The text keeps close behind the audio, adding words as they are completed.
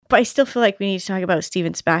But I still feel like we need to talk about Steve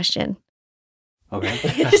and Sebastian. Okay.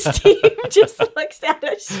 Steve just looks at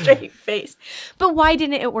a straight face. But why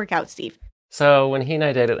didn't it work out, Steve? So when he and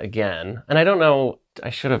I dated again, and I don't know, I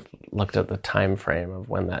should have looked at the time frame of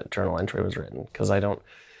when that journal entry was written, because I don't.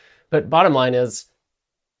 But bottom line is,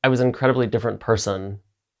 I was an incredibly different person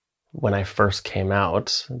when I first came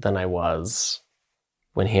out than I was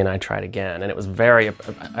when he and I tried again. And it was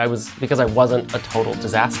because I wasn't a total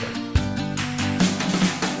disaster.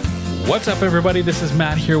 What's up, everybody? This is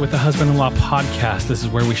Matt here with the Husband-in-Law Podcast. This is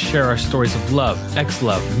where we share our stories of love,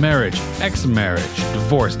 ex-love, marriage, ex-marriage,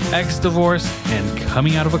 divorce, ex-divorce, and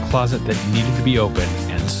coming out of a closet that needed to be open,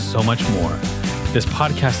 and so much more. This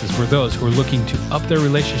podcast is for those who are looking to up their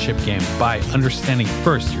relationship game by understanding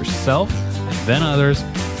first yourself and then others,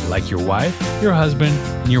 like your wife, your husband,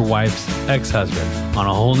 and your wife's ex-husband on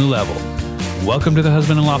a whole new level. Welcome to the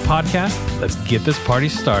Husband-in-Law Podcast. Let's get this party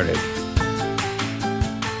started.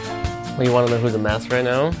 Well, you want to know who's a mess right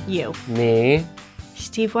now? You. Me.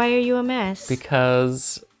 Steve, why are you a mess?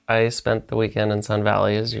 Because I spent the weekend in Sun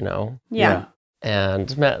Valley, as you know. Yeah.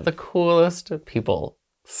 And met the coolest people.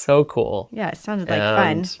 So cool. Yeah, it sounded like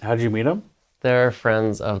fun. How did you meet him? They're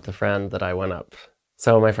friends of the friend that I went up.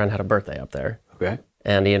 So my friend had a birthday up there. Okay.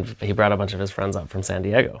 And he brought a bunch of his friends up from San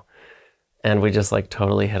Diego. And we just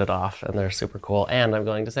totally hit it off. And they're super cool. And I'm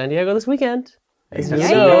going to San Diego this weekend. Yes. So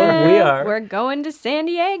we are. We're going to San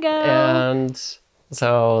Diego. And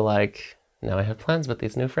so now I have plans with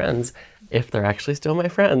these new friends, if they're actually still my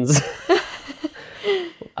friends.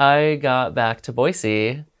 I got back to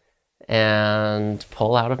Boise and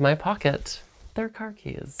pull out of my pocket their car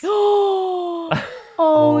keys. Oh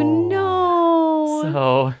no.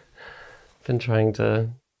 So I've been trying to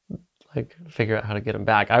figure out how to get them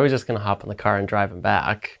back. I was just going to hop in the car and drive them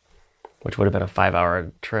back, which would have been a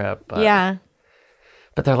 5-hour trip. But, yeah.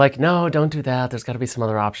 But they're like, no, don't do that. There's got to be some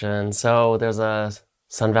other option. So there's a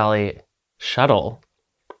Sun Valley shuttle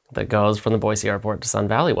that goes from the Boise airport to Sun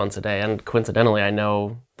Valley once a day. And coincidentally, I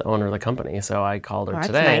know the owner of the company. So I called her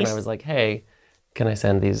today and I was like, hey, can I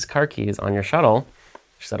send these car keys on your shuttle?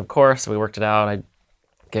 She said, of course. So we worked it out. I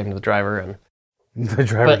gave them to the driver. And the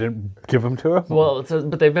driver didn't give them to him? Well,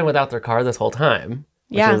 but they've been without their car this whole time,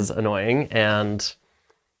 which is annoying. And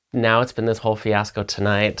now it's been this whole fiasco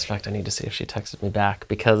tonight. In fact, I need to see if she texted me back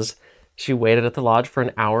because she waited at the lodge for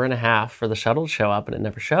an hour and a half for the shuttle to show up and it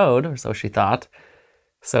never showed, or so she thought.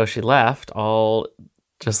 So she left all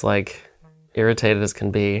just irritated as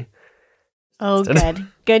can be. Oh, good.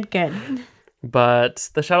 But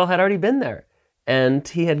the shuttle had already been there and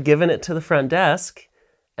he had given it to the front desk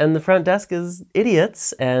and the front desk is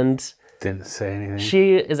idiots and didn't say anything.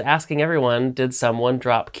 She is asking everyone, did someone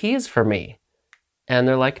drop keys for me? And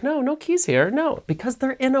they're like, no keys here. No, because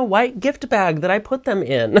they're in a white gift bag that I put them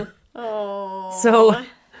in. Oh.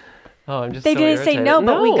 I'm just They so didn't irritated. say no,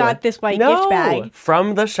 but we got this white gift bag.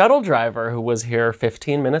 From the shuttle driver who was here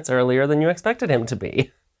 15 minutes earlier than you expected him to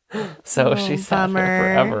be. So she sat here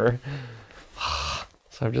forever.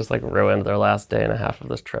 So I've just ruined their last day and a half of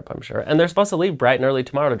this trip, I'm sure. And they're supposed to leave bright and early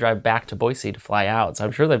tomorrow to drive back to Boise to fly out. So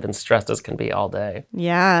I'm sure they've been stressed as can be all day.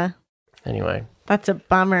 Yeah. Anyway. That's a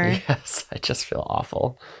bummer. Yes, I just feel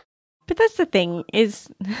awful. But that's the thing is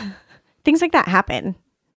things like that happen.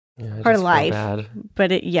 Yeah, Part of life. Bad.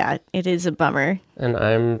 But it is a bummer. And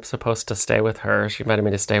I'm supposed to stay with her. She invited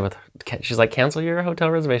me to stay with her. She's like, cancel your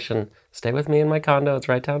hotel reservation. Stay with me in my condo. It's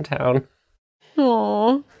right downtown.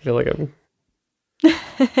 Aww. I feel like I'm...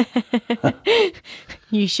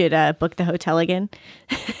 You should book the hotel again.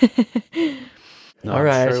 No, all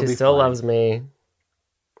right, she still loves me.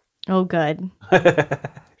 Oh, good.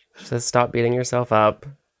 She says, stop beating yourself up.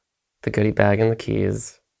 The goodie bag and the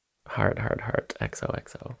keys. Heart,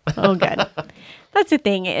 XOXO. Oh, good. That's the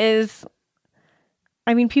thing is,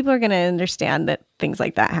 people are going to understand that things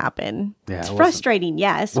like that happen. Yeah, it's frustrating,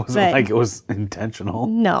 yes. It wasn't but like it was intentional.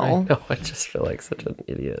 No. I know, I just feel like such an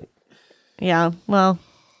idiot. Yeah, well,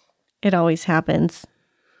 it always happens.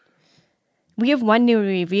 We have one new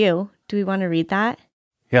review. Do we want to read that?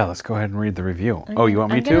 Yeah, let's go ahead and read the review. You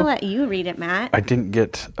want me to? I'm going to let you read it, Matt. I didn't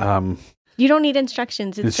get... You don't need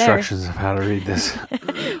instructions. It's instructions of how to read this.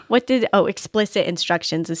 Explicit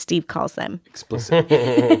instructions, as Steve calls them. Explicit.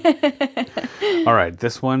 All right,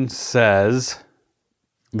 this one says,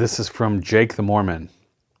 this is from Jake the Mormon.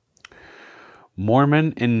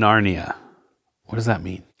 Mormon in Narnia. What does that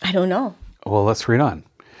mean? I don't know. Well, let's read on.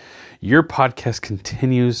 Your podcast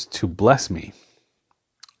continues to bless me.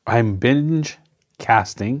 I'm binge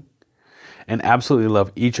casting and absolutely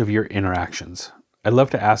love each of your interactions. I'd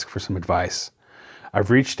love to ask for some advice.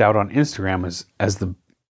 I've reached out on Instagram as the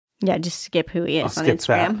Yeah, just skip who he is I'll on skip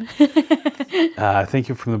Instagram. Thank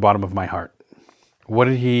you from the bottom of my heart. What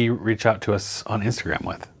did he reach out to us on Instagram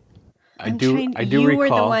with? I do you recall. were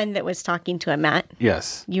the one that was talking to him, Matt.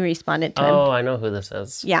 Yes. You responded to him. Oh, I know who this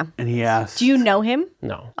is. Yeah. And he asked. Do you know him?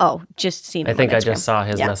 No. Oh, just seen him I think on I Instagram. just saw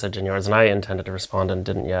his message in yours, and I intended to respond and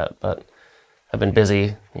didn't yet, but I've been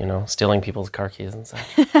busy, stealing people's car keys and such.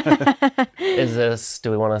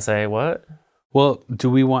 Do we want to say what? Well, do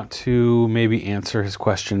we want to maybe answer his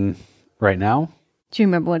question right now? Do you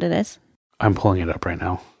remember what it is? I'm pulling it up right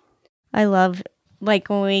now. I love,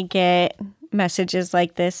 when we get messages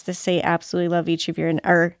like this to say absolutely love each of your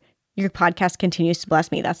podcast continues to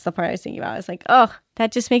bless me. That's the part I was thinking about. I was like, oh,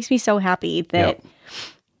 that just makes me so happy that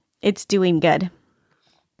it's doing good.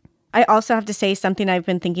 I also have to say something I've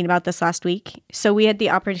been thinking about this last week. So we had the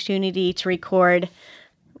opportunity to record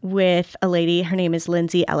with a lady. Her name is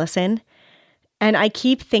Lindsay Ellison. And I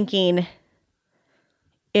keep thinking,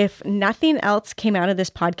 if nothing else came out of this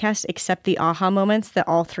podcast except the aha moments that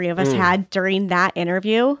all three of us had during that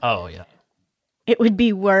interview, Oh, yeah. it would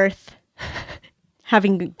be worth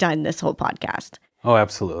having done this whole podcast. Oh,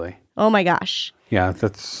 absolutely. Oh my gosh. Yeah,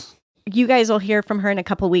 that's... You guys will hear from her in a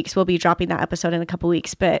couple weeks. We'll be dropping that episode in a couple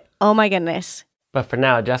weeks, but oh my goodness. But for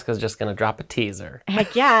now, Jessica's just going to drop a teaser.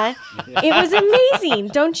 Heck yeah. It was amazing.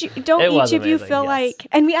 Don't each of you feel like,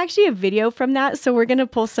 and we actually have video from that. So we're going to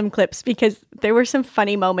pull some clips because there were some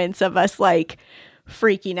funny moments of us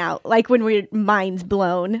freaking out, like when we're minds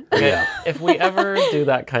blown. Yeah. If we ever do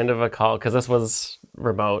that kind of a call, because this was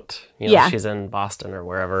remote, she's in Boston or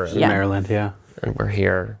wherever. And, Maryland, yeah. And we're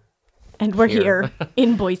here. And we're here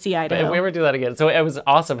in Boise, But Idaho. if we ever do that again, so it was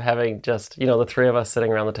awesome having just, the three of us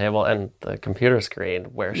sitting around the table and the computer screen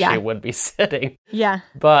where she would be sitting. Yeah.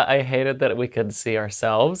 But I hated that we could see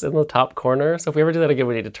ourselves in the top corner. So if we ever do that again,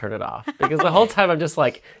 we need to turn it off. Because the whole time I'm just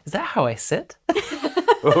like, is that how I sit?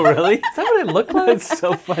 Oh, really? Is that what I look like? That's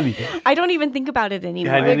so funny. I don't even think about it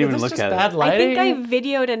anymore. Yeah, I didn't Is even this look just at bad it. I lighting? think I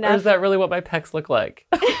videoed Or enough. is that really what my pecs look like?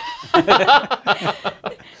 I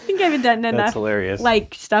think I haven't done enough That's hilarious.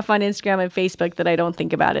 stuff on Instagram and Facebook that I don't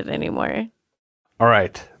think about it anymore. All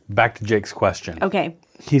right, back to Jake's question. Okay.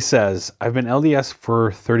 He says, I've been LDS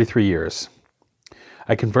for 33 years.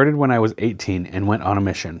 I converted when I was 18 and went on a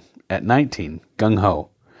mission. At 19,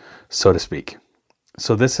 gung-ho, so to speak.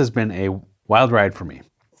 So this has been a wild ride for me.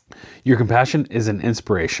 Your compassion is an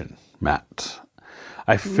inspiration, Matt.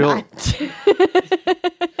 I feel...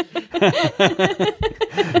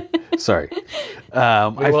 Sorry.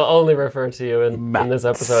 We will only refer to you in this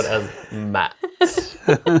episode as Matt.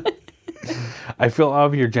 I feel all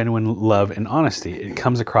of your genuine love and honesty. It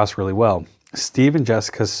comes across really well. Steve and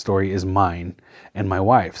Jessica's story is mine and my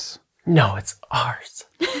wife's. No, it's ours.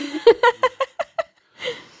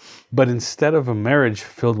 But instead of a marriage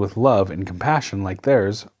filled with love and compassion like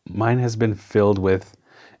theirs, mine has been filled with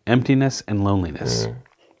emptiness and loneliness.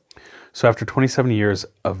 So after 27 years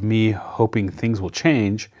of me hoping things will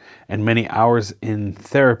change and many hours in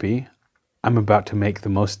therapy, I'm about to make the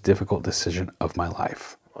most difficult decision of my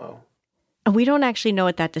life. Wow. We don't actually know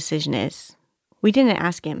what that decision is. We didn't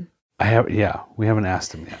ask him. We haven't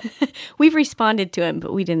asked him yet. We've responded to him,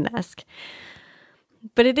 but we didn't ask.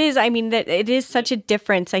 But it is such a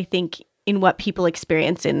difference, I think, in what people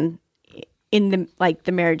experience in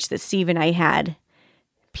the marriage that Steve and I had.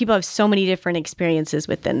 People have so many different experiences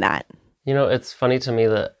within that. It's funny to me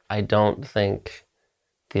that I don't think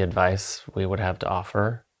the advice we would have to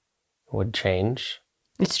offer would change.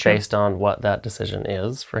 It's true. Based on what that decision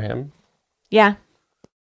is for him. Yeah.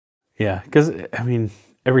 Yeah, because,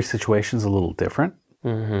 every situation is a little different.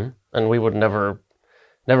 Mm-hmm. And we would never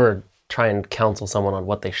try and counsel someone on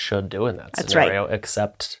what they should do in that scenario,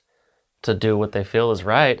 except to do what they feel is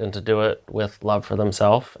right and to do it with love for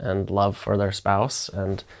themselves and love for their spouse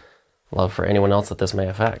and love for anyone else that this may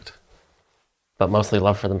affect. But mostly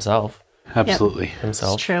love for themselves. Absolutely.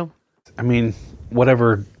 Himself. It's true.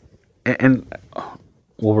 Whatever, and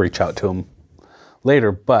we'll reach out to him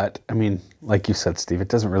later, but, like you said, Steve, it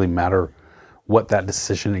doesn't really matter what that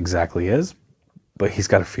decision exactly is, but he's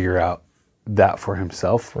got to figure out that for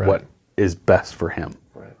himself, what is best for him.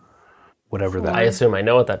 Right. Whatever that I assume I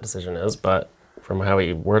know what that decision is, but from how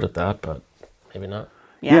he worded that, but maybe not.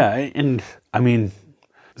 Yeah, and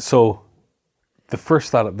so the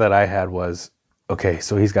first thought that I had was, okay,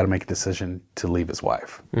 so he's got to make a decision to leave his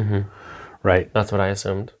wife. Mm-hmm. Right? That's what I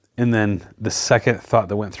assumed. And then the second thought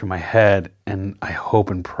that went through my head, and I hope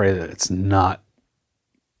and pray that it's not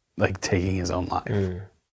like taking his own life. Mm.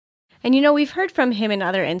 And we've heard from him in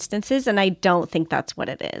other instances, and I don't think that's what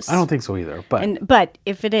it is. I don't think so either. But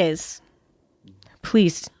if it is,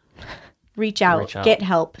 please reach out, get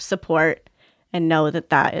help, support, and know that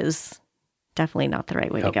that is definitely not the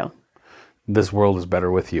right way to go. This world is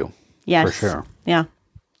better with you. Yes. For sure. Yeah.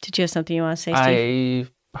 Did you have something you want to say,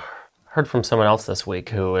 Steve? I heard from someone else this week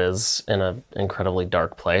who is in an incredibly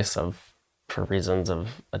dark place for reasons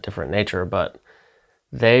of a different nature, but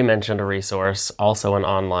they mentioned a resource, also an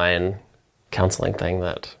online counseling thing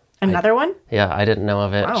that... Another one? Yeah, I didn't know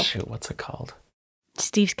of it. Wow. Shoot, what's it called?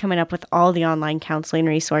 Steve's coming up with all the online counseling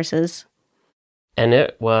resources. And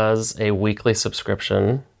it was a weekly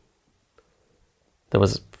subscription that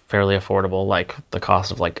was fairly affordable, like the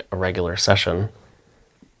cost of like a regular session,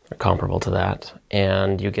 or comparable to that.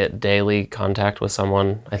 And you get daily contact with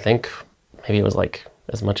someone. I think maybe it was like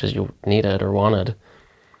as much as you needed or wanted.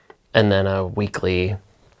 And then a weekly,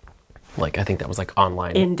 like I think that was like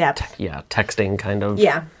online. In-depth. Texting kind of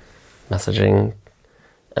Yeah. messaging.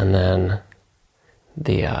 And then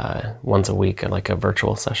the once a week, like a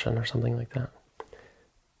virtual session or something like that.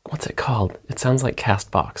 What's it called? It sounds like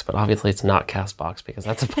Castbox, but obviously it's not Castbox because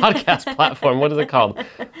that's a podcast platform. What is it called?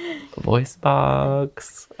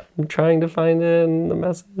 VoiceBox. I'm trying to find it in the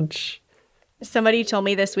message. Somebody told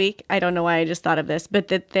me this week, I don't know why I just thought of this, but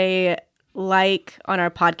that they like on our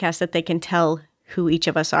podcast that they can tell who each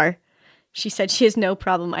of us are. She said she has no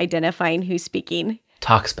problem identifying who's speaking.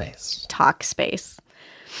 Talkspace. Talkspace.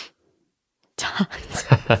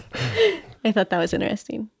 I thought that was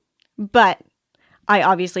interesting. But I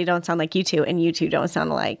obviously don't sound like you two, and you two don't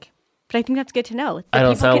sound alike. But I think that's good to know. That I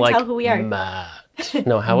don't people sound can like tell who we are. Matt.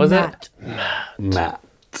 No, how was Matt. it? Matt.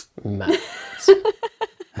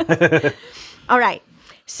 All right.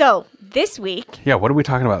 So this week, Yeah, what are we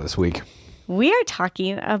talking about this week? we are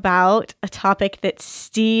talking about a topic that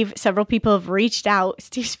several people have reached out.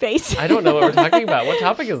 Steve's face. I don't know what we're talking about. What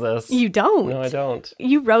topic is this? You don't. No, I don't.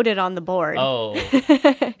 You wrote it on the board. Oh.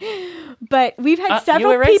 But we've had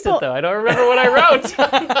several you erased people. it, though. I don't remember what I wrote.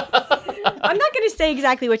 I'm not going to say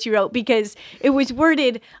exactly what you wrote because it was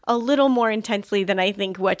worded a little more intensely than I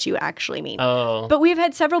think what you actually mean. Oh. But we've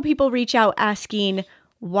had several people reach out asking,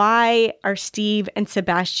 why are Steve and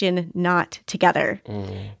Sebastian not together?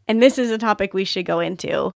 And this is a topic we should go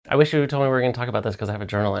into. I wish you told me we were going to talk about this because I have a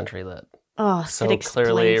journal entry that Oh, so it explains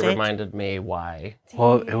clearly it. reminded me why.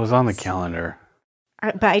 Well, it was on the calendar.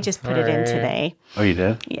 But I just put it in Sorry. today. Oh, you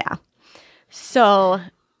did? Yeah. So,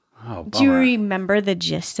 Oh, do you bummer. remember the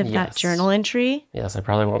gist of that Yes. journal entry? Yes, I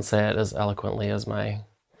probably won't say it as eloquently as my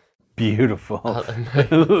Beautiful.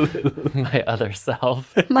 my other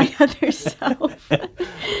self. My other self.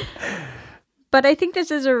 But I think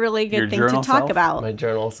this is a really Your good thing to journal talk self? about. My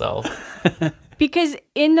journal self. Because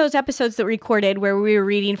in those episodes that we recorded where we were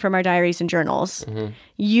reading from our diaries and journals,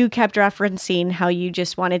 you kept referencing how you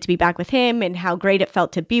just wanted to be back with him and how great it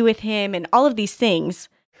felt to be with him and all of these things.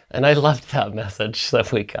 And I loved that message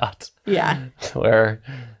that we got Yeah. where,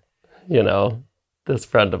 this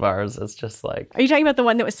friend of ours is just like, Are you talking about the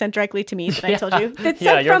one that was sent directly to me that I told you? That's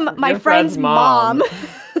Yeah, sent your- from my your friend's friend's mom. mom.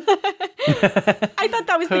 I thought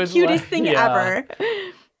that was the Who's cutest like- thing yeah. ever.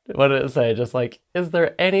 what did it say? Just like, is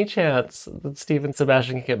there any chance that Steve and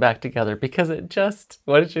Sebastian can get back together? Because it just,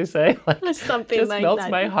 what did she say? Like, Something just like melts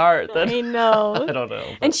that. my heart. That, I know. I don't know.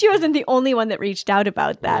 And she wasn't the only one that reached out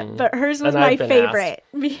about that, but hers was And my I've been favorite.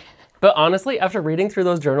 But honestly, after reading through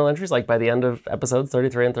those journal entries, like by the end of episodes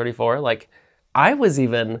 33 and 34, like I was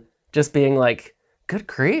even just being like, good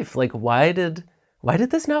grief, like why did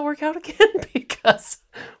this not work out again? Because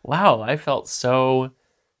wow, I felt so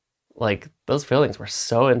like those feelings were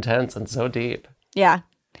so intense and so deep. Yeah.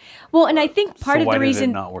 Well, and I think part So of why the did reason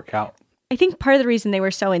it not work out? I think part of the reason they were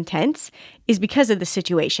so intense is because of the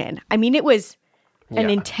situation. I mean, it was an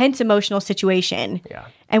Yeah. intense emotional situation. Yeah.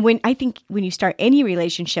 And when you start any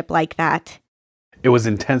relationship like that, It was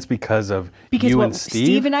intense because of because you what and Steve.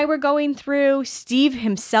 Steve and I were going through, Steve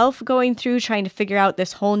himself going through, trying to figure out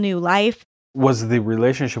this whole new life. Was the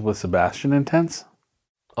relationship with Sebastian intense?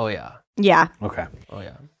 Oh yeah. Yeah. Okay. Oh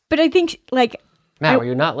yeah. But I think, like, Matt, were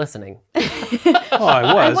you not listening? Oh,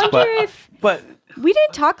 I was, I wonder if but we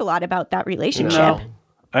didn't talk a lot about that relationship. no,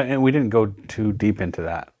 and we didn't go too deep into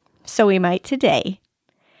that. So we might today.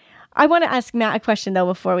 I want to ask Matt a question though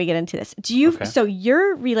before we get into this. Okay. So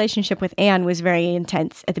your relationship with Anne was very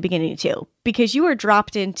intense at the beginning too, because you were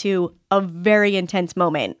dropped into a very intense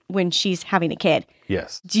moment when she's having a kid.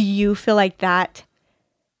 Yes. Do you feel like that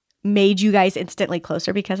made you guys instantly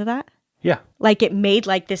closer because of that? Yeah. Like it made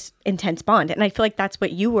like this intense bond. And I feel like that's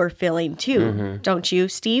what you were feeling too, don't you,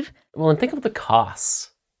 Steve? Well, and think of the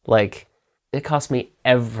costs. Like, it cost me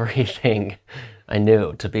everything I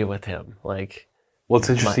knew to be with him. Like, Well, it's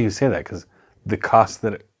interesting you say that because the cost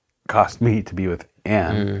that it cost me to be with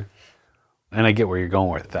Anne, and I get where you're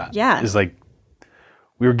going with that. Yeah. Is like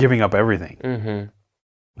we were giving up everything. Mm-hmm.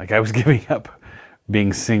 Like I was giving up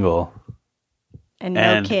being single And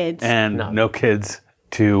no kids. and no kids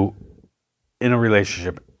to in a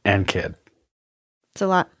relationship and kid. It's a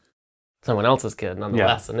lot. Someone else's kid,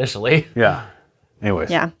 nonetheless, initially. Yeah.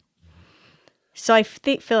 Anyways. Yeah. So I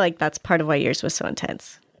feel like that's part of why yours was so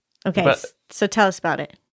intense. Okay, But- so tell us about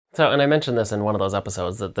it. So, and I mentioned this in one of those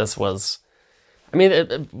episodes that this was, I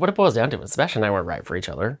mean, what it boils down to is Sebastian and I weren't right for each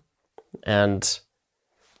other. And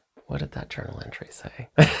what did that journal entry say?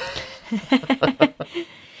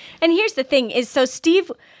 And here's the thing is, so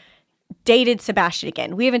Steve dated Sebastian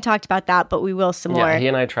again. We haven't talked about that, but we will some more. Yeah, he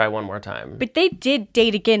and I try one more time. But they did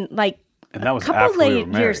date again, like And that was a couple after we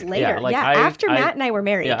were years married. later. Yeah, After Matt and I were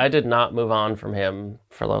married. Yeah, I did not move on from him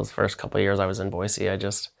for those first couple of years I was in Boise. I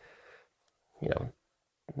just,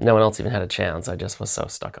 no one else even had a chance. I just was so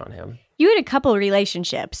stuck on him. You had a couple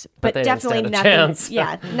relationships, but they didn't definitely stand a nothing. chance.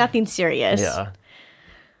 Yeah, nothing serious. Yeah.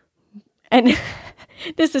 And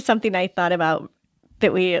this is something I thought about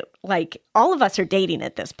that we, like, all of us are dating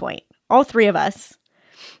at this point. All three of us.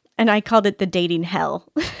 And I called it the dating hell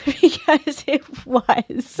because it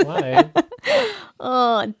was. Why?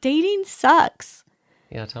 Oh, dating sucks.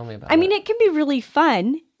 Yeah, tell me about I mean, it. it can be really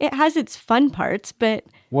fun. It has its fun parts, but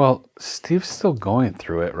Well, Steve's still going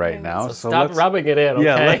through it right now. So Stop let's, rubbing it in, okay?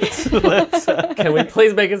 Yeah, let's Can we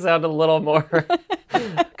please make it sound a little more...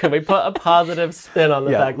 Can we put a positive spin on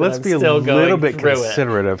the fact that let's I'm be a still little going bit through it?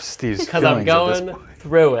 considerate of Steve's Because feelings I'm at this going point.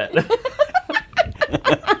 through it.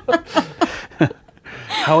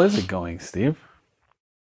 How is it going, Steve?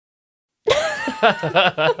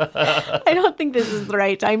 I don't think this is the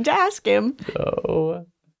right time to ask him. Oh.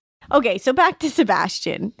 Okay, so back to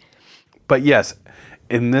Sebastian. But yes,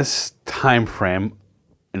 in this time frame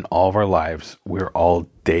in all of our lives, we're all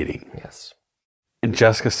dating. Yes. And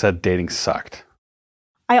Jessica said dating sucked.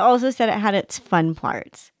 I also said it had its fun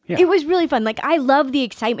parts. Yeah. It was really fun. Like, I love the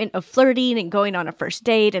excitement of flirting and going on a first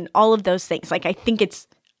date and all of those things. Like, I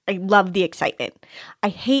love the excitement. I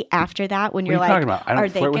hate after that when What you're are you like, talking about? I don't are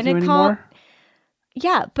they flirt with going you to call? anymore?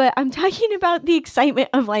 Yeah, but I'm talking about the excitement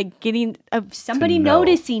of like of somebody know.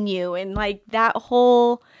 noticing you and like that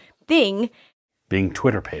whole thing. Being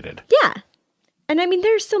Twitter-pated. Yeah. And I mean,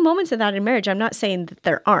 there's still moments of that in marriage. I'm not saying that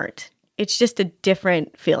there aren't. It's just a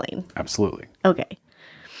different feeling. Absolutely. Okay.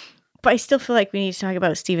 But I still feel like we need to talk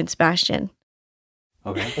about Steve and Sebastian.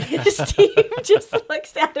 Okay. Steve just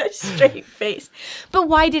looks at a straight face. But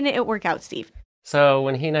why didn't it work out, Steve? So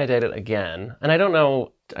when he and I dated again, and I don't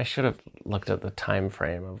know, I should have looked at the time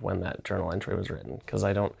frame of when that journal entry was written, because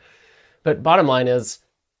I don't. But bottom line is,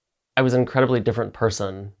 I was an incredibly different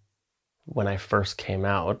person when I first came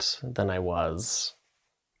out than I was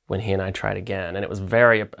when he and I tried again. And it was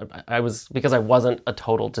because I wasn't a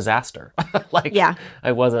total disaster. Yeah.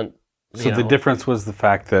 I wasn't. So the difference was the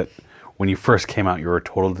fact that when you first came out, you were a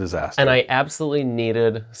total disaster. And I absolutely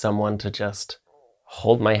needed someone to just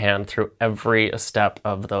hold my hand through every step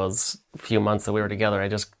of those few months that we were together. I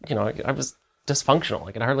just, I was dysfunctional.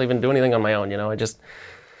 I could hardly even do anything on my own,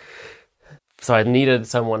 So I needed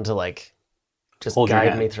someone to just hold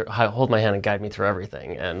my hand and guide me through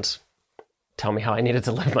everything and tell me how I needed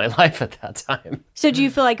to live my life at that time. So do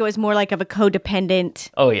you feel like it was more like of a codependent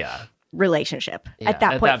Oh yeah. relationship Yeah, at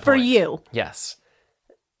that point for you? Yes.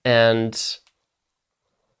 And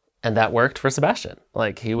that worked for Sebastian.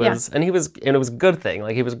 And it was a good thing.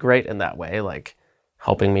 He was great in that way,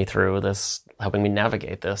 helping me through this, helping me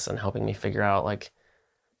navigate this, and helping me figure out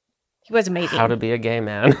He was amazing. how to be a gay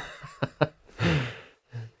man.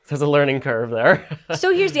 There's a learning curve there.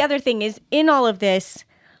 So here's the other thing is, in all of this,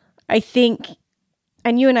 I think,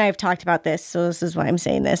 and you and I have talked about this, so this is why I'm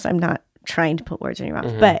saying this. I'm not trying to put words in your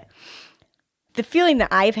mouth, but the feeling that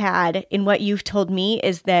I've had in what you've told me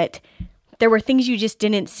is that there were things you just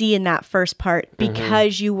didn't see in that first part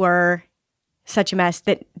because you were such a mess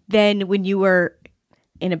that then when you were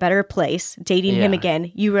in a better place, dating him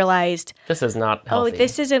again, you realized, This is not healthy. oh,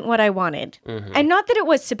 this isn't what I wanted. And not that it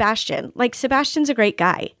was Sebastian. Sebastian's a great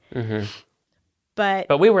guy.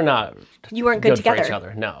 But we were not you weren't good together for each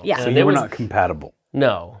other. No. Yeah. so And you it were was- not compatible.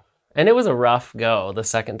 No. And it was a rough go the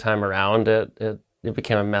second time around. It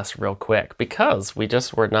became a mess real quick because we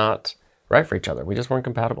just were not right for each other. We just weren't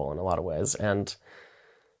compatible in a lot of ways. And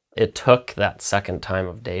it took that second time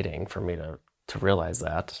of dating for me to realize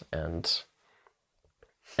that. And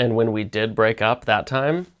when we did break up that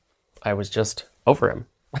time, I was just over him.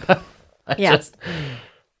 Yeah.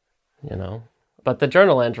 But the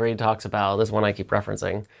journal entry talks about, this one I keep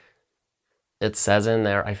referencing, it says in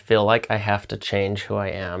there, I feel like I have to change who I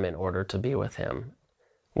am in order to be with him,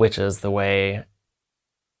 which is the way,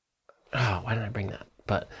 why did I bring that?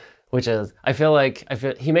 But which is, I feel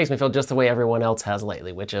he makes me feel just the way everyone else has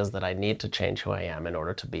lately, which is that I need to change who I am in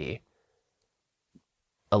order to be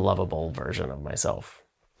a lovable version of myself.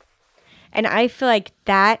 And I feel like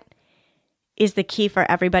that is the key for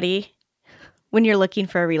everybody when you're looking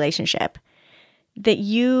for a relationship. That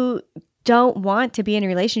you don't want to be in a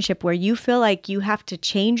relationship where you feel like you have to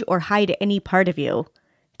change or hide any part of you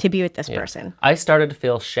to be with this person. I started to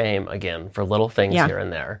feel shame again for little things here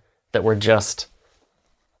and there that were just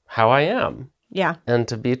how I am. Yeah. And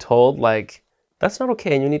to be told, like, that's not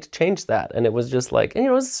okay and you need to change that. And it was just like, and,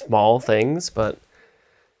 it was small things, but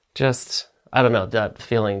just, I don't know, that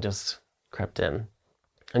feeling just crept in.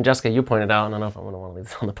 And Jessica, you pointed out, I don't know if I'm going to want to leave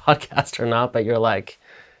this on the podcast or not, but you're like,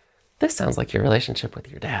 this sounds like your relationship with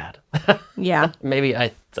your dad. Yeah. Maybe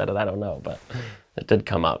I said it, I don't know, but it did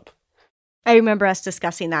come up. I remember us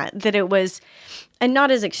discussing that it was, and not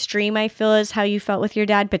as extreme, I feel, as how you felt with your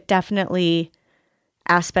dad, but definitely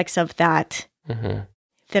aspects of that,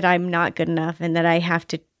 that I'm not good enough and that I have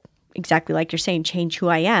to, exactly like you're saying, change who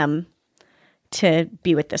I am to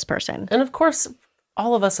be with this person. And of course,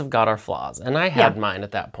 all of us have got our flaws, and I had mine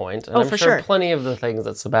at that point. And Oh, I'm for sure sure. plenty of the things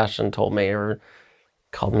that Sebastian told me or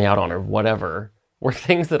called me out on or whatever were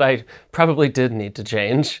things that I probably did need to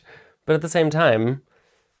change. But at the same time,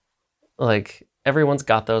 like, everyone's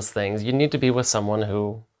got those things. You need to be with someone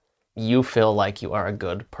who you feel like you are a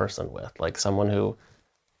good person with, like someone who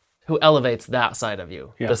elevates that side of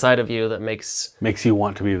you, the side of you that makes you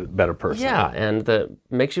want to be a better person. Yeah, and that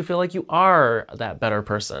makes you feel like you are that better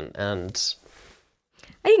person. And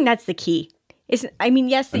I think that's the key. Yes,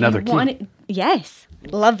 that Another you key. want it. Yes.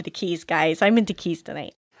 Love the keys, guys. I'm into keys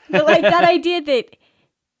tonight. But like that idea that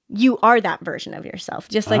you are that version of yourself,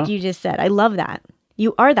 just like you just said. I love that.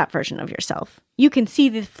 You are that version of yourself. You can see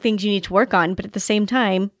the things you need to work on, but at the same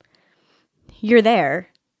time, you're there.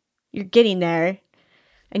 You're getting there,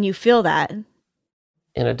 and you feel that.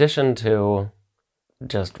 in addition to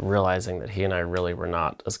just realizing that he and I really were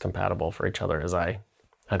not as compatible for each other as I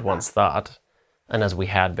had once thought, and as we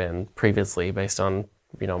had been previously based on,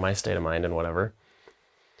 my state of mind and whatever,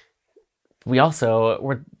 we also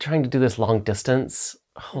were trying to do this long distance.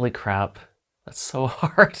 Holy crap. That's so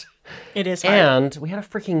hard. It is hard. And we had a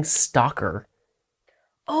freaking stalker.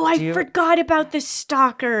 Oh, I forgot about the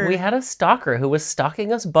stalker. We had a stalker who was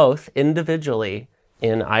stalking us both individually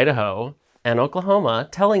in Idaho and Oklahoma,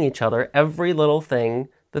 telling each other every little thing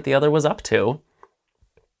that the other was up to.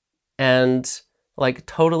 And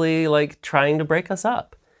totally trying to break us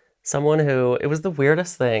up. Someone who, it was the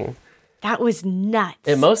weirdest thing. That was nuts.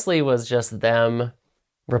 It mostly was just them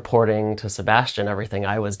reporting to Sebastian everything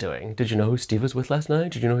I was doing. Did you know who Steve was with last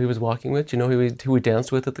night? Did you know who he was walking with? Do you know who he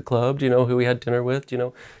danced with at the club? Do you know who he had dinner with? Do you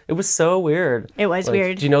know? It was so weird. It was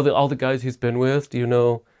weird. Do you know all the guys he's been with? Do you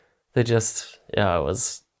know? They just, it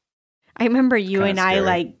was. I remember you and scary.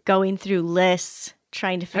 I going through lists,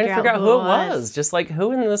 trying to figure out who it was. Just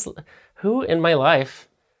who in my life,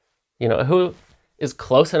 who is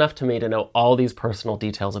close enough to me to know all these personal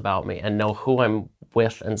details about me and know who I'm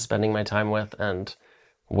with and spending my time with and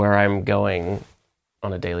where I'm going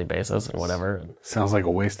on a daily basis and whatever. Sounds like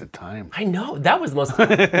a waste of time. I know. That was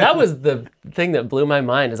the thing that blew my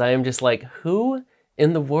mind, is I am just like, who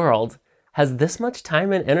in the world has this much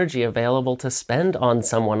time and energy available to spend on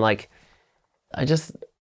someone?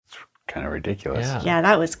 Kind of ridiculous. Yeah,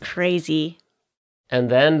 that was crazy. And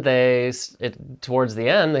then towards the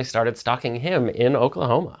end, they started stalking him in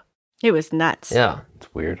Oklahoma. It was nuts. Yeah.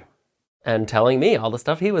 It's weird. And telling me all the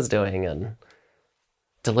stuff he was doing, and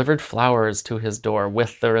delivered flowers to his door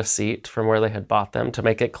with the receipt from where they had bought them to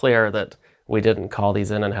make it clear that we didn't call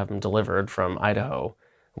these in and have them delivered from Idaho.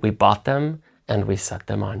 We bought them and we set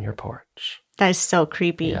them on your porch. That is so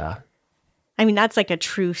creepy. Yeah. That's like a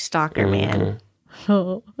true stalker, man.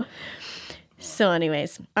 So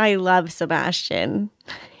anyways, I love Sebastian.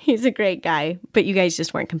 He's a great guy, but you guys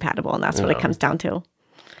just weren't compatible, and that's what it comes down to.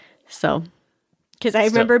 So, because I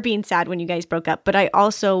remember being sad when you guys broke up, but I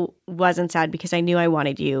also wasn't sad because I knew I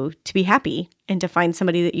wanted you to be happy and to find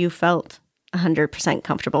somebody that you felt 100%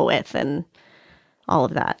 comfortable with and all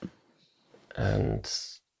of that. And,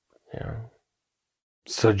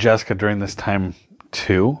 So, Jessica, during this time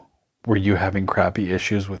too, were you having crappy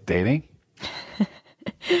issues with dating?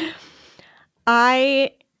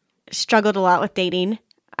 I struggled a lot with dating.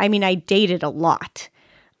 I dated a lot.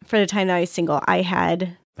 For the time that I was single, I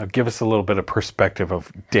had... Now, give us a little bit of perspective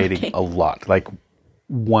of dating a lot. Like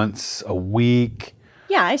once a week,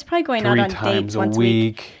 Yeah, I was probably going out 3 on times dates a once a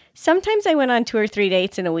week. week. Sometimes I went on 2 or 3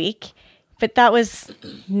 dates in a week, but that was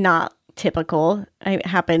not typical. It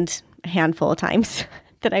happened a handful of times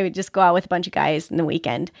that I would just go out with a bunch of guys in the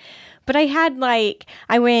weekend. But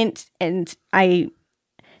I went and I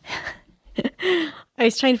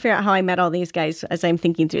was trying to figure out how I met all these guys as I'm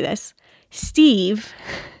thinking through this. Steve,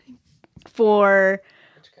 for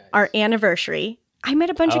our anniversary, I met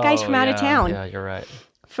a bunch of guys from out of town. Yeah, you're right.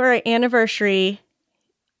 For our anniversary,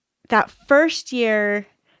 that first year,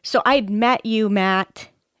 so I'd met you, Matt,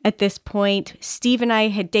 at this point. Steve and I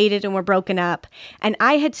had dated and were broken up. And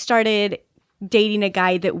I had started dating a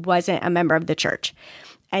guy that wasn't a member of the church.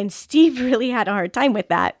 And Steve really had a hard time with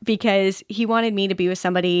that because he wanted me to be with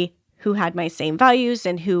somebody who had my same values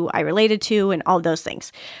and who I related to and all those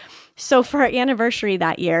things. So for our anniversary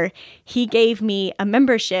that year, he gave me a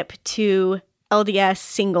membership to LDS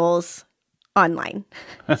Singles Online.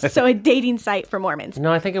 So a dating site for Mormons.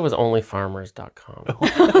 No, I think it was onlyfarmers.com.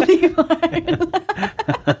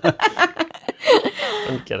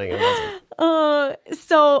 I'm kidding. It wasn't.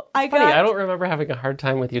 So I Funny, got... I don't remember having a hard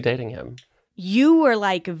time with you dating him. You were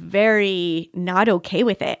like very not okay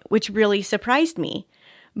with it, which really surprised me.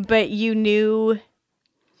 But you knew...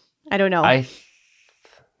 I don't know.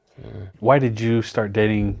 Why did you start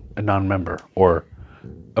dating a non-member or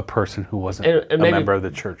a person who wasn't a member of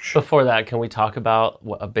the church? Before that, can we talk about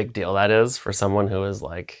what a big deal that is for someone who is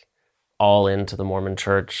like all into the Mormon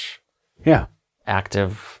church? Yeah.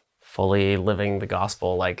 Active, fully living the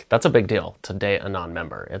gospel. Like, that's a big deal to date a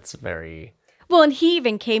non-member. It's very... Well, and he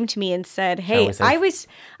even came to me and said, "Hey, I was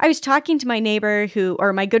talking to my neighbor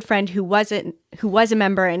or my good friend who was a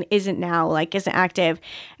member and isn't now, like isn't active."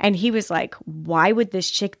 And he was like, "Why would this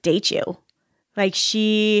chick date you? Like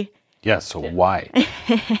she..." Yeah, so why?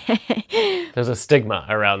 There's a stigma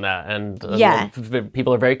around that. And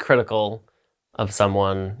people are very critical of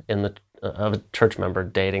someone of a church member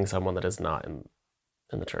dating someone that is not in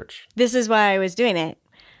the church. This is why I was doing it.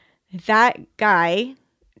 That guy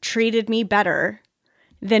treated me better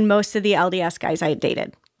than most of the LDS guys I had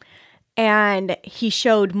dated. And he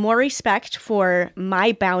showed more respect for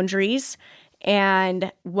my boundaries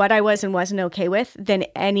and what I was and wasn't okay with than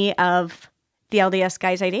any of the LDS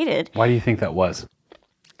guys I dated. Why do you think that was?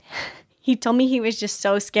 He told me he was just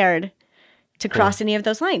so scared to cross any of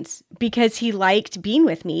those lines because he liked being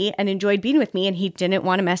with me and enjoyed being with me and he didn't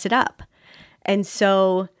want to mess it up. And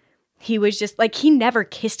so he was just like, he never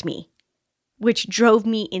kissed me, which drove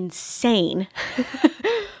me insane.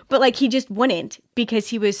 But like he just wouldn't because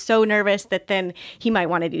he was so nervous that then he might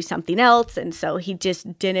want to do something else. And so he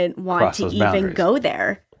just didn't want to even go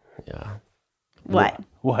there. Yeah.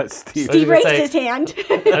 What, Steve? Steve raised his hand.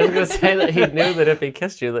 I was going to say that he knew that if he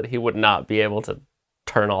kissed you that he would not be able to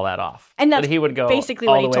turn all that off. And that's that he would go basically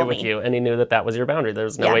all what he the way told with me. you. And he knew that was your boundary. There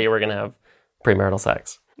was no way you were going to have premarital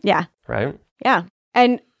sex. Yeah. Right? Yeah.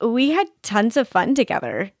 And we had tons of fun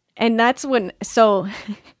together. And that's when, so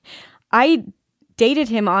I dated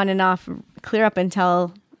him on and off clear up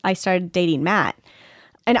until I started dating Matt.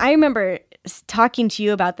 And I remember talking to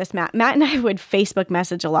you about this, Matt. Matt and I would Facebook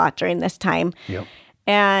message a lot during this time. Yep.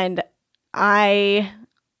 And I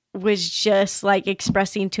was just like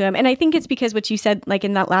expressing to him. And I think it's because what you said, like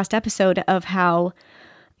in that last episode of how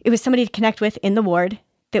it was somebody to connect with in the ward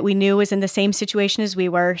that we knew was in the same situation as we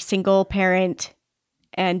were, single parent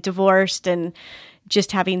and divorced and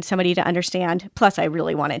just having somebody to understand. Plus, I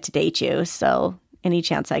really wanted to date you. So any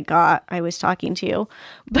chance I got, I was talking to you.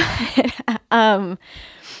 But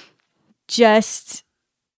just...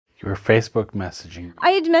 You were Facebook messaging.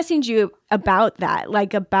 I had messaged you about that,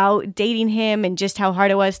 like about dating him and just how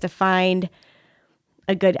hard it was to find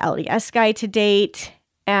a good LDS guy to date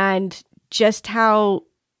and just how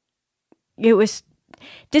it was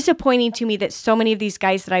disappointing to me that so many of these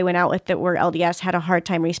guys that I went out with that were LDS had a hard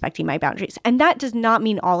time respecting my boundaries. And that does not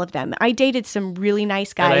mean all of them. I dated some really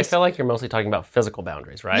nice guys. And I feel like you're mostly talking about physical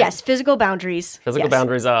boundaries, right? Yes, physical boundaries. Physical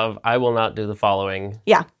boundaries of, I will not do the following.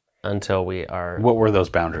 Yeah. Until we are... What were those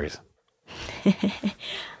boundaries?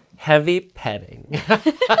 Heavy petting.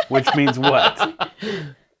 Which means what?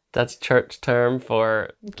 That's church term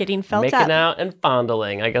for... Getting felt making up. out and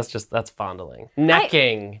fondling. I guess just that's fondling.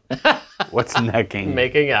 Necking. What's necking?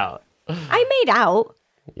 Making out. I made out.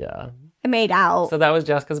 Yeah. I made out. So that was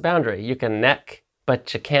Jessica's boundary. You can neck,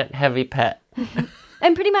 but you can't heavy pet.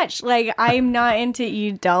 And pretty much, like, I'm not into,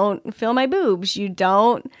 you don't feel my boobs. You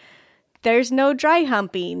don't... There's no dry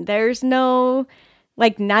humping. There's no,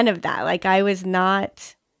 like, none of that. Like, that was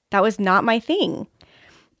not my thing.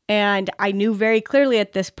 And I knew very clearly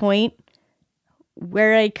at this point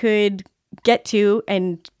where I could get to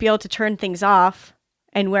and be able to turn things off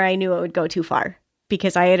and where I knew it would go too far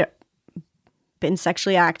because I had been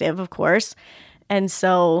sexually active, of course. And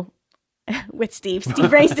so with Steve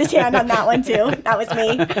raised his hand on that one too. That was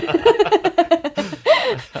me.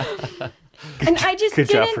 And I just Good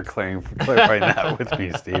job didn't. for clarifying that with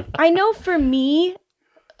me, Steve. I know for me,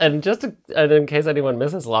 And and in case anyone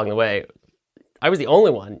misses along the way, I was the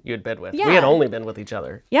only one you'd been with. Yeah. We had only been with each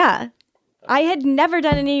other. yeah, I had never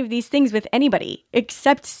done any of these things with anybody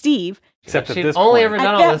except Steve. Except at She'd this only point. ever done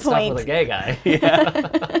At all that this stuff point. with a gay guy.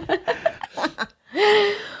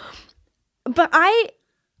 But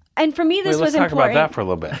and for me, this Wait, let's was talk important. about that for a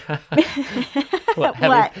little bit. What?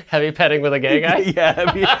 What? Heavy petting with a gay guy?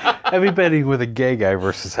 Yeah, heavy petting with a gay guy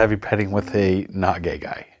versus heavy petting with a not gay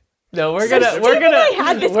guy. No, we're So gonna Steve we're and gonna I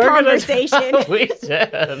had this we're gonna- conversation. we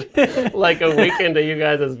did. Like a week into you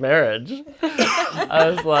guys' marriage. I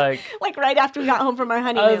was like Like right after we got home from our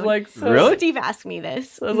honeymoon. I was like, so Really? Steve asked me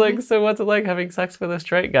this. I was like, so what's it like having sex with a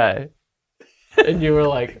straight guy? And you were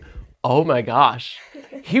like, oh my gosh,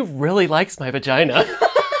 he really likes my vagina.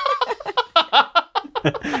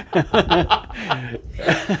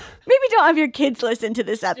 Maybe don't have your kids listen to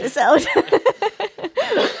this episode.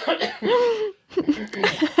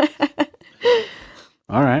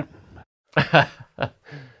 All right.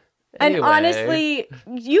 And Anyway. honestly,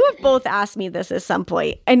 you have both asked me this at some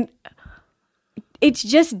point, and it's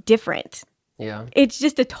just different. Yeah. It's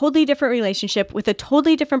just a totally different relationship with a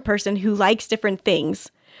totally different person who likes different things.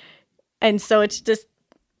 And so it's just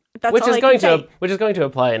that's Which all is I going can to say. which is going to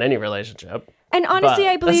apply in any relationship. And honestly,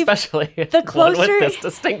 but I believe especially the one closer- with this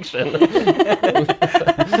distinction.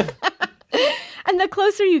 and the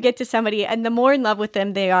closer you get to somebody and the more in love with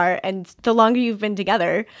them they are and the longer you've been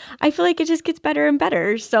together, I feel like it just gets better and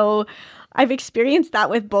better. So I've experienced that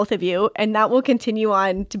with both of you, and that will continue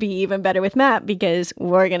on to be even better with Matt because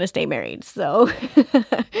we're going to stay married. So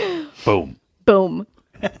Boom. boom.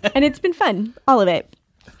 And it's been fun, all of it.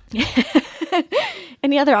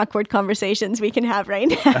 Any other awkward conversations we can have right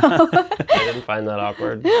now? I didn't find that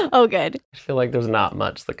awkward. I Oh, good. feel like there's not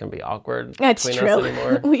much that can be awkward That's between true. us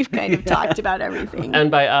anymore. We've kind of talked about everything. And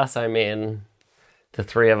by us, I mean the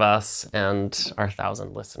three of us and our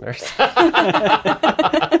 1,000 listeners.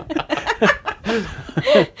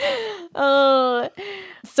 Oh,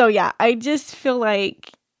 so yeah, I just feel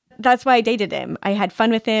like that's why I dated him. I had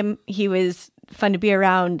fun with him. He was fun to be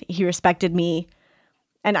around. He respected me.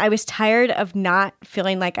 And I was tired of not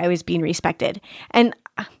feeling like I was being respected. And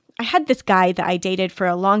I had this guy that I dated for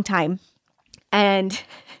a long time. And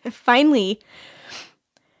finally,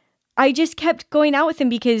 I just kept going out with him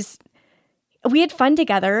because we had fun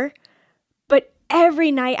together. But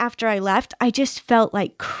every night after I left, I just felt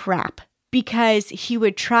like crap because he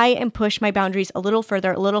would try and push my boundaries a little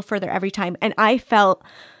further every time. And I felt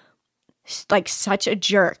like such a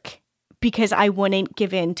jerk because I wouldn't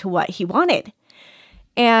give in to what he wanted.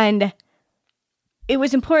 And it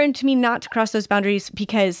was important to me not to cross those boundaries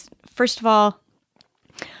because, first of all,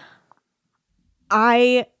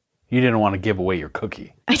 You didn't want to give away your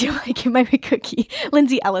cookie. I don't want to give my cookie.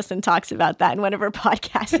 Lindsay Ellison talks about that in one of her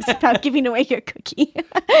podcasts. It's about giving away your cookie.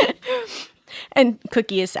 And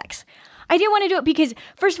cookie is sex. I didn't want to do it because,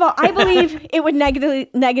 first of all, I believe it would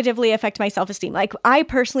negatively affect my self-esteem. Like, I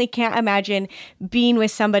personally can't imagine being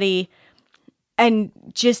with somebody and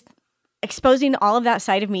just exposing all of that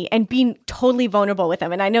side of me and being totally vulnerable with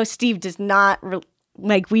them. And I know Steve does not,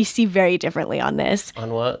 we see very differently on this.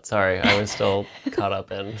 On what? Sorry, I was still caught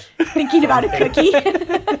up in. Thinking about a cookie.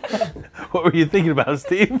 What were you thinking about,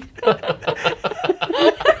 Steve?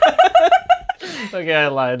 Okay, I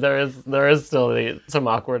lied. There is still some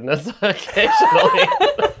awkwardness occasionally.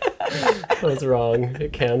 I was wrong.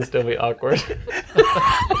 It can still be awkward.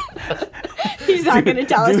 He's not going to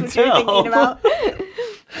tell us what you're thinking about.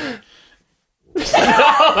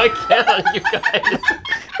 Oh, I can't, you guys.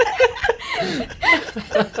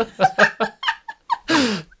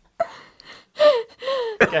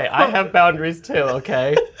 Okay, I have boundaries too,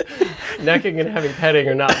 okay? Necking and heavy petting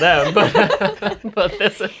are not them, but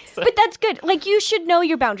this is... But that's good. Like, you should know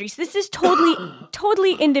your boundaries. This is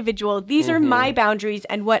totally individual. These are my boundaries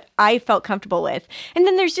and what I felt comfortable with. And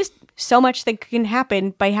then there's just so much that can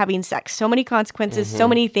happen by having sex. So many consequences, so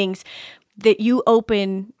many things that you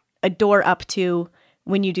open a door up to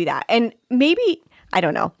when you do that. And maybe, I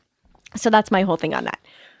don't know. So that's my whole thing on that.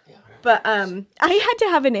 But I had to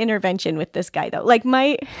have an intervention with this guy, though. Like,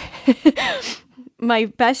 my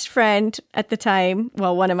best friend at the time,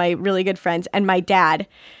 well, one of my really good friends, and my dad,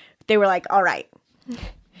 they were like, all right,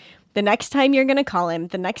 the next time you're going to call him,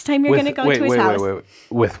 the next time you're going to go to his house. Wait.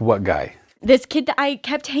 With what guy? This kid that I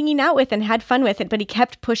kept hanging out with and had fun with it, but he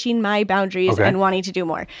kept pushing my boundaries Okay. and wanting to do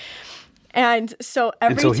more. And so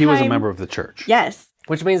every time... And so he was a member of the church. Yes.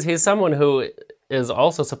 Which means he's someone who is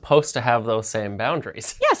also supposed to have those same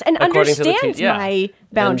boundaries. Yes, and According to the understands yeah. my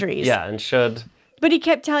boundaries. And should But he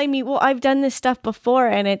kept telling me, well, I've done this stuff before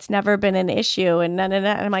and it's never been an issue and none of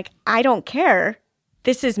that. And I'm like, I don't care.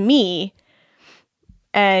 This is me.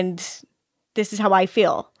 And this is how I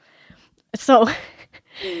feel. So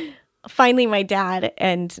finally, my dad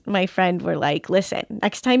and my friend were like, listen,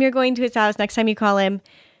 next time you're going to his house, next time you call him,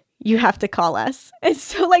 you have to call us. And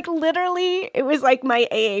so like literally it was like my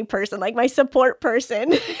AA person, like my support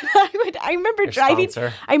person. I remember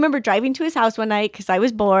driving to his house one night because I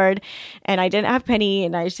was bored and I didn't have Penny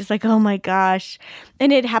and I was just like, oh my gosh.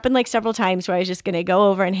 And it happened like several times where I was just going to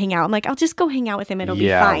go over and hang out. I'm like, I'll just go hang out with him. It'll be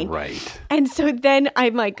fine. Yeah, right. And so then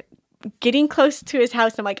I'm like, getting close to his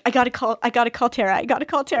house, I'm like, I gotta call Tara. Gotta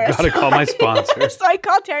call my sponsor. So I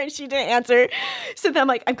called Tara and she didn't answer. So then I'm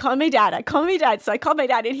like, I'm calling my dad. So I called my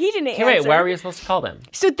dad and he didn't answer. Wait, why were you supposed to call them?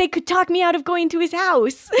 So they could talk me out of going to his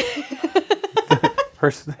house. Her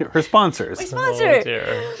sponsors. My sponsor. Oh,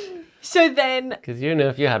 dear. So then, Because you knew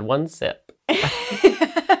if you had one sip.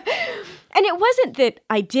 and it wasn't that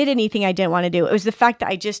I did anything I didn't want to do. It was the fact that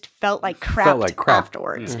I just felt like crap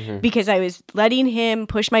afterwards because I was letting him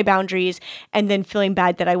push my boundaries and then feeling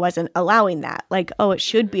bad that I wasn't allowing that. Like, oh, it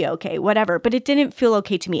should be okay, whatever. But it didn't feel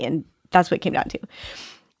okay to me. And that's what it came down to.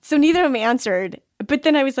 So neither of them answered. But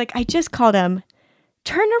then I was like, I just called him.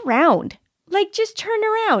 Turn around. Like, just turn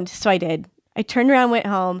around. So I did. I turned around, went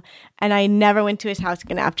home, and I never went to his house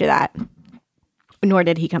again after that. Nor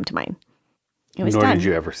did he come to mine. It was Nor done. did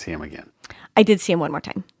you ever see him again. I did see him one more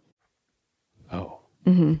time. Oh.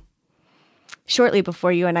 Mm-hmm. Shortly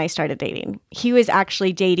before you and I started dating. He was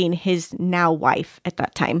actually dating his now wife at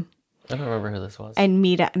that time. I don't remember who this was. And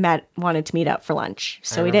Matt wanted to meet up for lunch.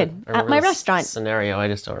 So we did. At my restaurant. Scenario, I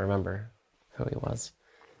just don't remember who he was.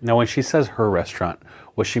 Now, when she says her restaurant,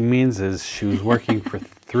 what she means is she was working for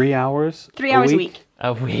 3 hours 3 hours a week.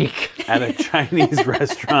 A week. At a Chinese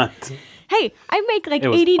restaurant. Hey, I make like It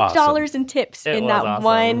was $80 awesome. in tips It in was that awesome.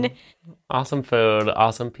 one. Awesome food,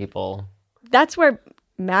 awesome people. That's where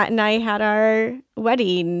Matt and I had our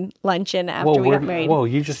wedding luncheon after we got married. Whoa,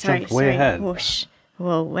 you just jumped way ahead. Whoosh.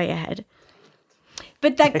 Whoa, way ahead.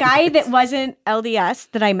 But that guy that wasn't LDS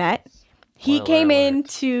that I met, he Spoiler came alert.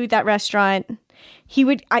 into that restaurant.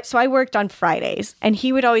 So I worked on Fridays, and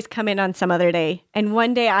he would always come in on some other day. And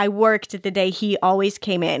one day I worked the day he always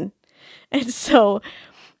came in. And so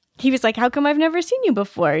he was like, how come I've never seen you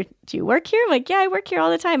before? Do you work here? I'm like, yeah, I work here all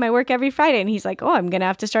the time. I work every Friday. And he's like, oh, I'm going to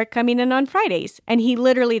have to start coming in on Fridays. And he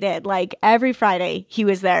literally did. Like every Friday he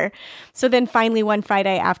was there. So then finally one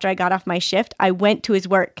Friday after I got off my shift, I went to his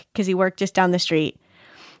work because he worked just down the street.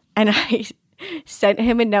 And I sent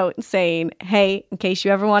him a note saying, hey, in case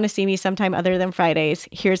you ever want to see me sometime other than Fridays,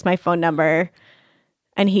 here's my phone number.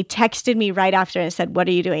 And he texted me right after and said, what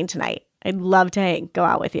are you doing tonight? I'd love to go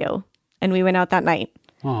out with you. And we went out that night.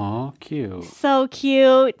 Aw, cute. So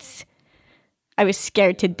cute. I was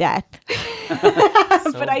scared to death.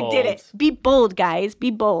 But I did it. Be bold, guys.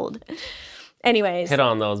 Be bold. Anyways. Hit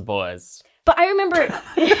on those boys. But I remember.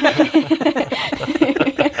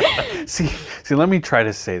 See, let me try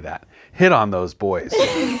to say that. Hit on those boys.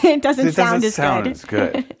 It doesn't sound as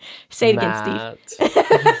good. Say it again, Steve.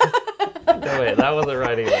 No, wait, that wasn't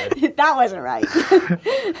right either. That wasn't right.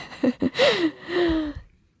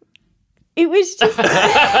 It was just.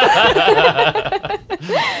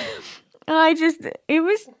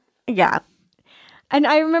 Yeah. And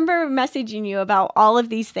I remember messaging you about all of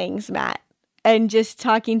these things, Matt, and just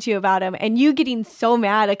talking to you about them, and you getting so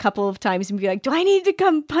mad a couple of times and be like, do I need to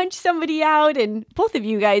come punch somebody out? And both of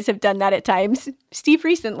you guys have done that at times. Steve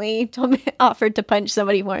recently offered to punch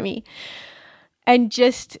somebody for me. And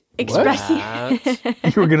just expressing.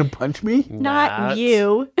 You were going to punch me? Not Matt.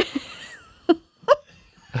 you.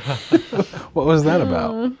 What was that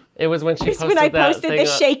about? It was when she It's posted when I that posted thing the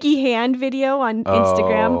up- shaky hand video on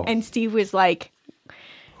Instagram, Oh. and Steve was like,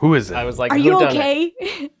 Who is it? I was like, are who you done okay?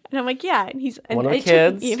 And I'm like, yeah. And he's One of and the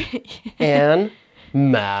it took- kids. And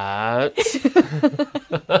Matt.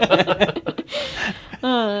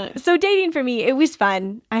 So dating for me, it was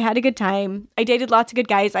fun. I had a good time. I dated lots of good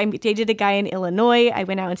guys. I dated a guy in Illinois. I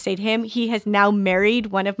went out and stayed him. He has now married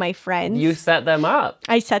one of my friends. You set them up.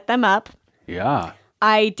 I set them up. Yeah.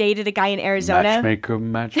 I dated a guy in Arizona.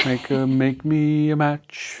 Matchmaker, make me a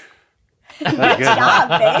match. Good job,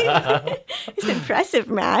 babe. It's impressive,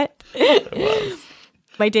 Matt. It was.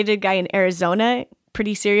 I dated a guy in Arizona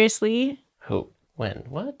pretty seriously. Who? When?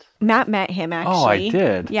 What? Matt met him, actually. Oh, I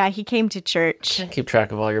did. Yeah, he came to church. Can't keep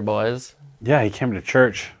track of all your boys. Yeah, he came to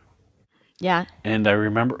church. Yeah. And I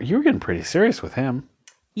remember you were getting pretty serious with him.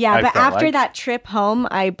 Yeah, I but felt after like. that trip home,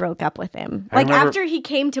 I broke up with him. I Like remember- after he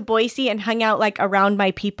came to Boise and hung out like around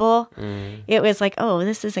my people, it was like, oh,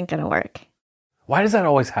 this isn't going to work. Why does that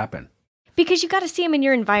always happen? Because you got to see them in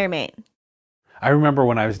your environment. I remember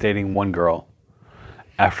when I was dating one girl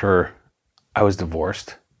after I was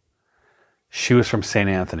divorced. She was from St.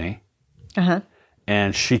 Anthony. Uh-huh.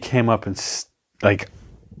 And she came up and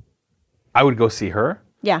I would go see her.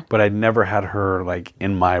 Yeah. But I'd never had her like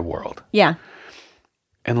in my world. Yeah.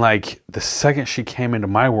 And like the second she came into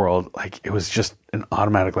my world, like it was just an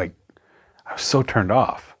automatic, like I was so turned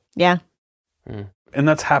off. Yeah. And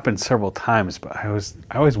that's happened several times, but I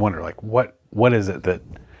always wonder like what is it that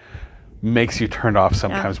makes you turned off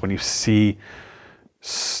sometimes when you see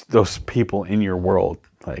those people in your world?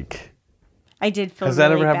 Like, I did feel has that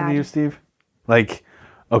really ever happened bad. to you, Steve? Like,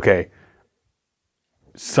 okay,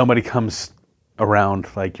 somebody comes around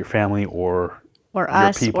like your family or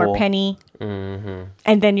us people. or Penny. Mm-hmm.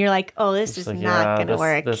 And then you're like, oh, this is Like, not going to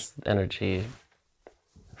work. This energy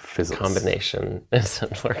Fizzles. combination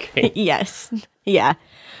isn't working. Yes. Yeah.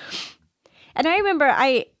 And I remember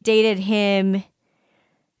I dated him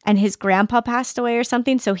and his grandpa passed away or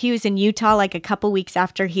something. So he was in Utah like a couple weeks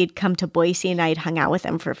after he'd come to Boise, and I'd hung out with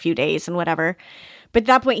him for a few days and whatever. But at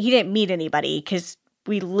that point, he didn't meet anybody because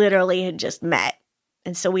we literally had just met.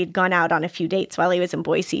 And so we'd gone out on a few dates while he was in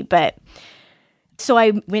Boise. But so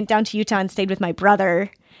I went down to Utah and stayed with my brother.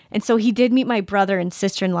 And so he did meet my brother and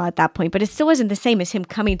sister-in-law at that point, but it still wasn't the same as him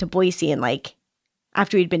coming to Boise and like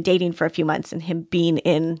after we'd been dating for a few months and him being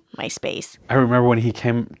in my space. I remember when he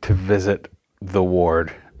came to visit the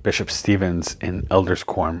ward, Bishop Stevens in Elders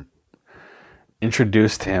Quorum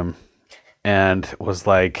introduced him and was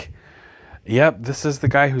like, yep, this is the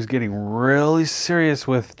guy who's getting really serious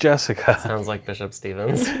with Jessica. Sounds like Bishop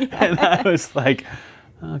Stevens. And I was like,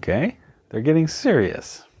 okay, they're getting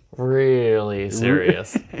serious. Really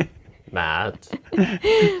serious. Matt.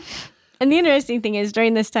 And the interesting thing is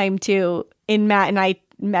during this time too, in Matt and I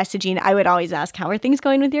messaging, I would always ask, how are things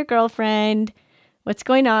going with your girlfriend? What's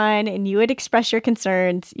going on? And you would express your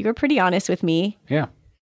concerns. You were pretty honest with me. Yeah.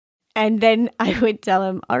 And then I would tell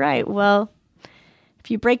him, all right, well,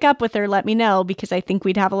 if you break up with her, let me know because I think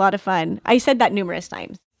we'd have a lot of fun. I said that numerous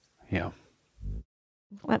times. Yeah.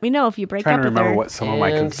 Let me know if you break Trying up to with her. remember what some of my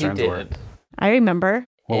And concerns you were. did. I remember.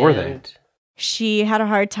 What were they? And- She had a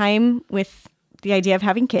hard time with the idea of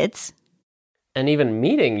having kids. And even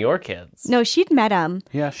meeting your kids. No, she'd met him.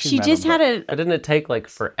 Yeah, She just had a But didn't it take like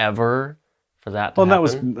forever for that to Well,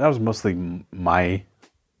 happen? that was mostly my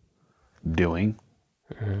doing.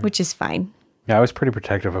 which is fine. Yeah, I was pretty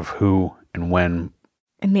protective of who and when.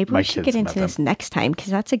 And maybe My we should kids get into met this next time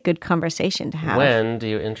because that's a good conversation to have. When do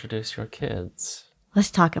you introduce your kids?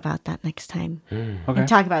 Let's talk about that next time. Okay. And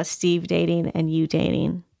talk about Steve dating and you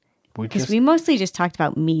dating. Because we mostly just talked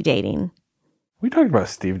about me dating we talked about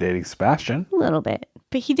Steve dating Sebastian. a little bit.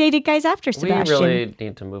 But he dated guys after Sebastian. We really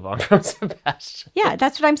need to move on from Sebastian. Yeah,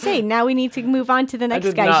 that's what I'm saying. Now we need to move on to the I next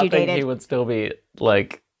did guys not you think dated. he would still be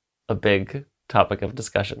like a big topic of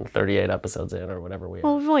discussion 38 episodes in or whatever we are.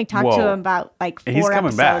 Well, we've only talked to Whoa. him about like 4 He's coming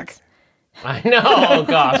episodes. back. I know. Oh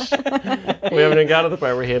gosh, we haven't even got to the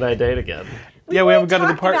part where he and I date again. Yeah, we haven't got to the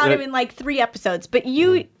Talked part about that him in like 3 episodes, but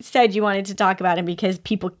you said you wanted to talk about him because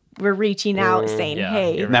people were reaching out saying, yeah,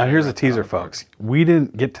 hey, you're Now, right. here's a teaser, folks. We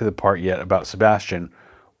didn't get to the part yet about Sebastian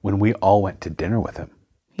when we all went to dinner with him.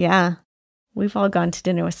 yeah, we've all gone to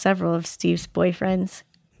dinner with several of Steve's boyfriends.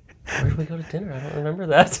 Where did we go to dinner? I don't remember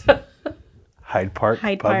that. Hyde Park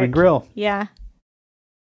Hyde Pub Park. and Grill. Yeah,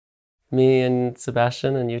 Me and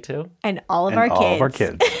Sebastian and you two. and all of And our all kids. of our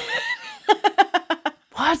kids.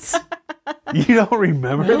 What? You don't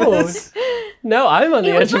remember No. this? No, I'm on the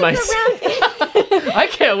It edge was of my like seat. I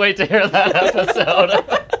can't wait to hear that episode.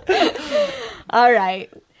 All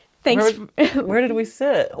right. Thanks. Where did we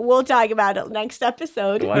sit? We'll talk about it next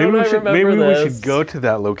episode. Why don't I remember maybe we this? should go to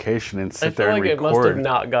that location and I sit feel there like and it must have record.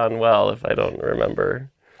 not gone well if I don't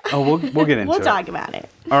remember. Oh, we'll get into We'll it. talk about it.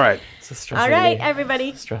 All right. This is stressing All right, me.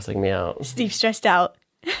 everybody. Stressing me out. Steve's stressed out.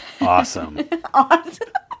 Awesome. Awesome.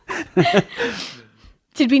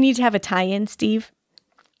 Did we need to have a tie-in, Steve?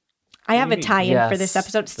 I have a tie-in for this Yes.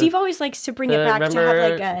 episode. Steve always likes to bring it back to Remember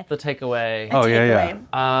have like a the takeaway? Oh, yeah.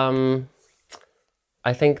 takeaway.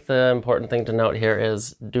 I think the important thing to note here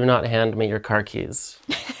is do not hand me your car keys.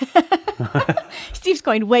 Steve's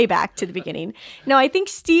going way back to the beginning. No, I think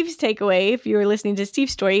Steve's takeaway, if you were listening to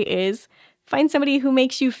Steve's story, is find somebody who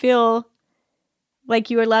makes you feel like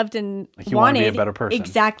you are loved and Like you wanna wanted be a better person.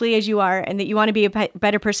 exactly as you are, and that you want to be a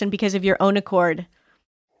better person because of your own accord.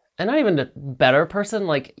 And not even a better person.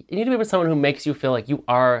 Like, you need to be with someone who makes you feel like you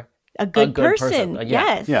are A good, good person. person. Yeah.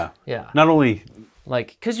 Yes. Yeah. Yeah. Not only Like,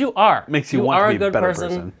 because you are. makes you want are to be a good better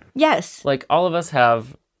person. Yes. Like, all of us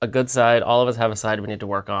have a good side. All of us have a side we need to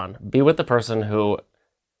work on. Be with the person who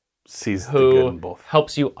sees the good in who both.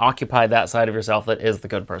 helps you occupy that side of yourself that is the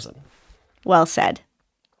good person. Well said.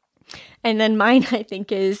 And then mine, I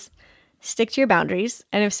think, is stick to your boundaries.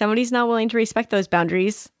 And if somebody's not willing to respect those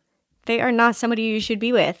boundaries, they are not somebody you should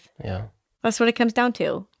be with. Yeah. That's what it comes down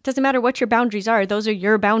to. It doesn't matter what your boundaries are. Those are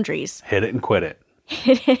your boundaries. Hit it and quit it.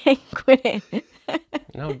 Hit it and quit it.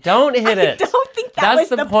 No, don't hit it. I don't think that was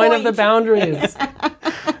That's the point of the boundaries.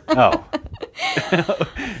 Oh.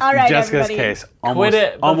 All right, Jessica's everybody. case. Quit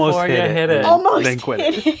it before you hit it. Almost Then quit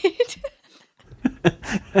it. hit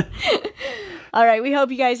it. All right, we hope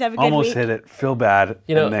you guys have a good Almost week. hit it, feel bad,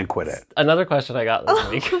 know, and then quit it. Another question I got this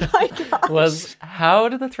week My gosh. was, how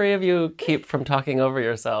do the three of you keep from talking over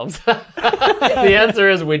yourselves? The answer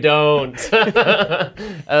is we don't,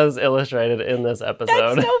 as illustrated in this episode.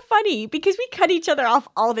 That's so funny because we cut each other off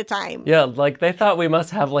all the time. Yeah, like they thought we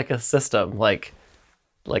must have like a system, like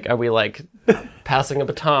are we like passing a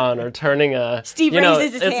baton or turning a? Steve you know,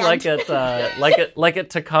 raises his it's hand. like at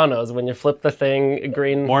Tucanos when you flip the thing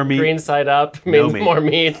green More meat. green side up means meat. more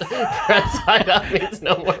meat, red side up means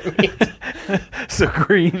no more meat. So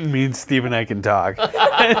green means Steve and I can talk.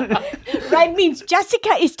 Red means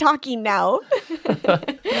Jessica is talking now.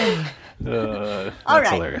 That's All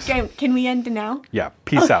right. hilarious. Can we end now? Yeah,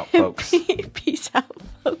 peace out, folks. Peace out,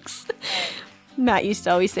 folks. Matt used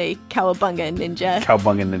to always say cowabunga ninja.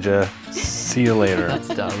 Cowbunga Ninja. See you later. That's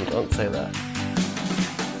dumb. Don't say that.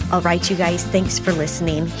 All right, you guys, thanks for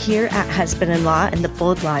listening. Here at Husband-in-Law and the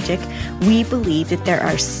Bold Logic, we believe that there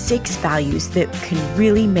are 6 values that can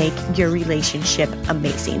really make your relationship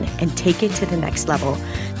amazing and take it to the next level.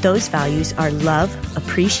 Those values are love,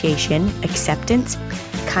 appreciation, acceptance,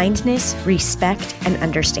 kindness, respect, and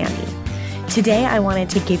understanding. Today, I wanted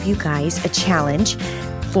to give you guys a challenge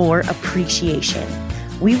for appreciation.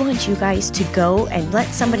 We want you guys to go and let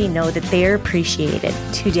somebody know that they're appreciated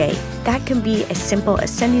today. That can be as simple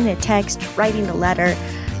as sending a text, writing a letter,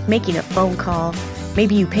 making a phone call.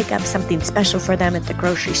 Maybe you pick up something special for them at the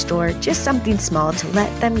grocery store, just something small to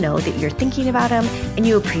let them know that you're thinking about them and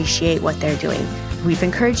you appreciate what they're doing. We've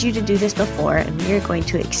encouraged you to do this before, and we are going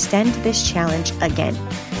to extend this challenge again.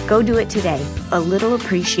 Go do it today. A little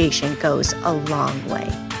appreciation goes a long way.